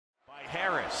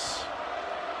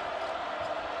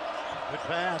Good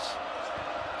pass.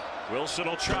 Wilson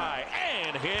will try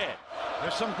and hit.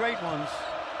 There's some great ones.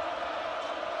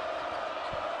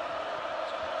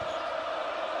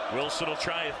 Wilson will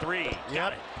try a three.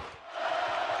 Got it.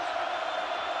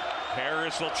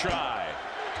 Harris will try.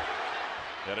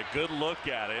 Got a good look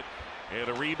at it. And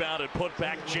a rebound and put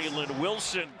back Jalen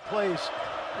Wilson. Plays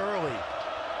early.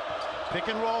 Pick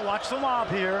and roll. Watch the lob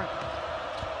here.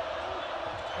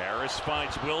 Harris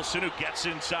finds Wilson, who gets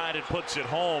inside and puts it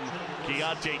home.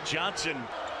 Keontae Johnson.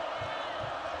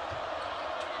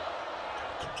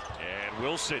 And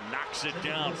Wilson knocks it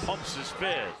down, pumps his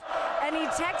fist. And he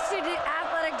texted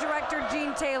athletic director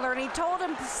Gene Taylor, and he told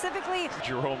him specifically.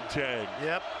 Jerome Tang.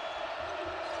 Yep.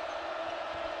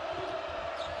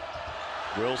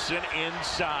 Wilson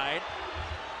inside.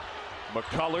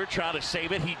 McCullough trying to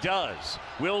save it. He does.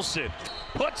 Wilson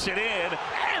puts it in,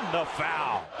 and the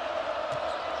foul.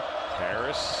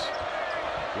 Harris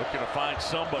looking to find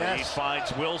somebody. Yes. He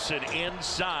finds Wilson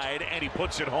inside, and he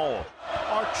puts it home.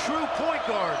 Our true point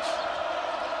guards.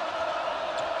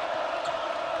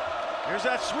 Here's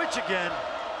that switch again.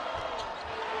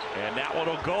 And that one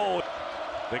will go.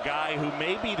 The guy who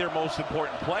may be their most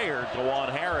important player, DeJuan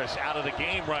Harris, out of the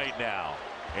game right now.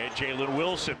 And Jalen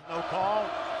Wilson. No call.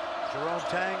 Jerome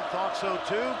Tang thought so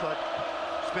too, but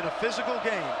it's been a physical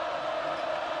game.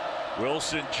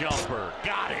 Wilson jumper.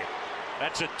 Got it.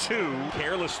 That's a two.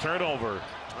 Careless turnover.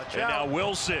 Watch and out. now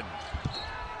Wilson.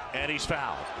 And he's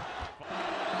fouled.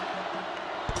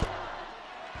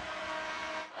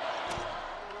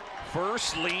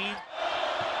 First lead.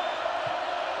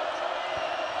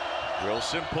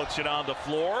 Wilson puts it on the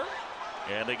floor,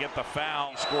 and they get the foul.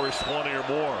 He scores 20 or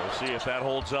more. We'll see if that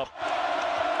holds up.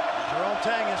 Jerome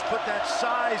Tang has put that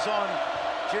size on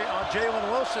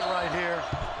Jalen Wilson right here.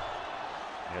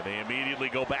 And they immediately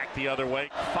go back the other way.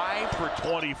 5 for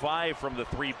 25 from the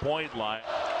three-point line.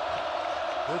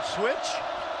 Good switch.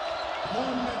 1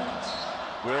 minute.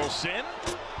 Wilson.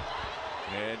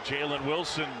 And Jalen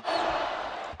Wilson.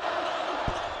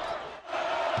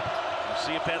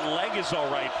 See if that leg is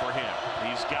all right for him.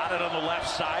 He's got it on the left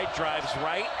side, drives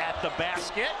right at the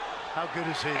basket. How good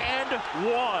is he? And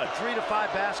one. 3 to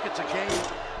 5 baskets a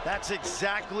game. That's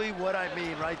exactly what I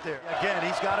mean right there. Again,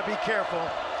 he's got to be careful.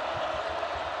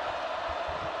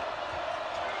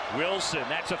 Wilson,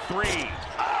 that's a three.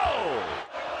 Oh!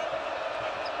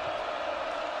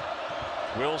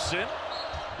 Wilson,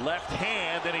 left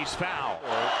hand, and he's fouled.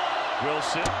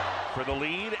 Wilson for the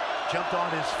lead. Jumped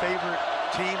on his favorite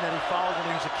team that he followed when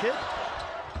he was a kid.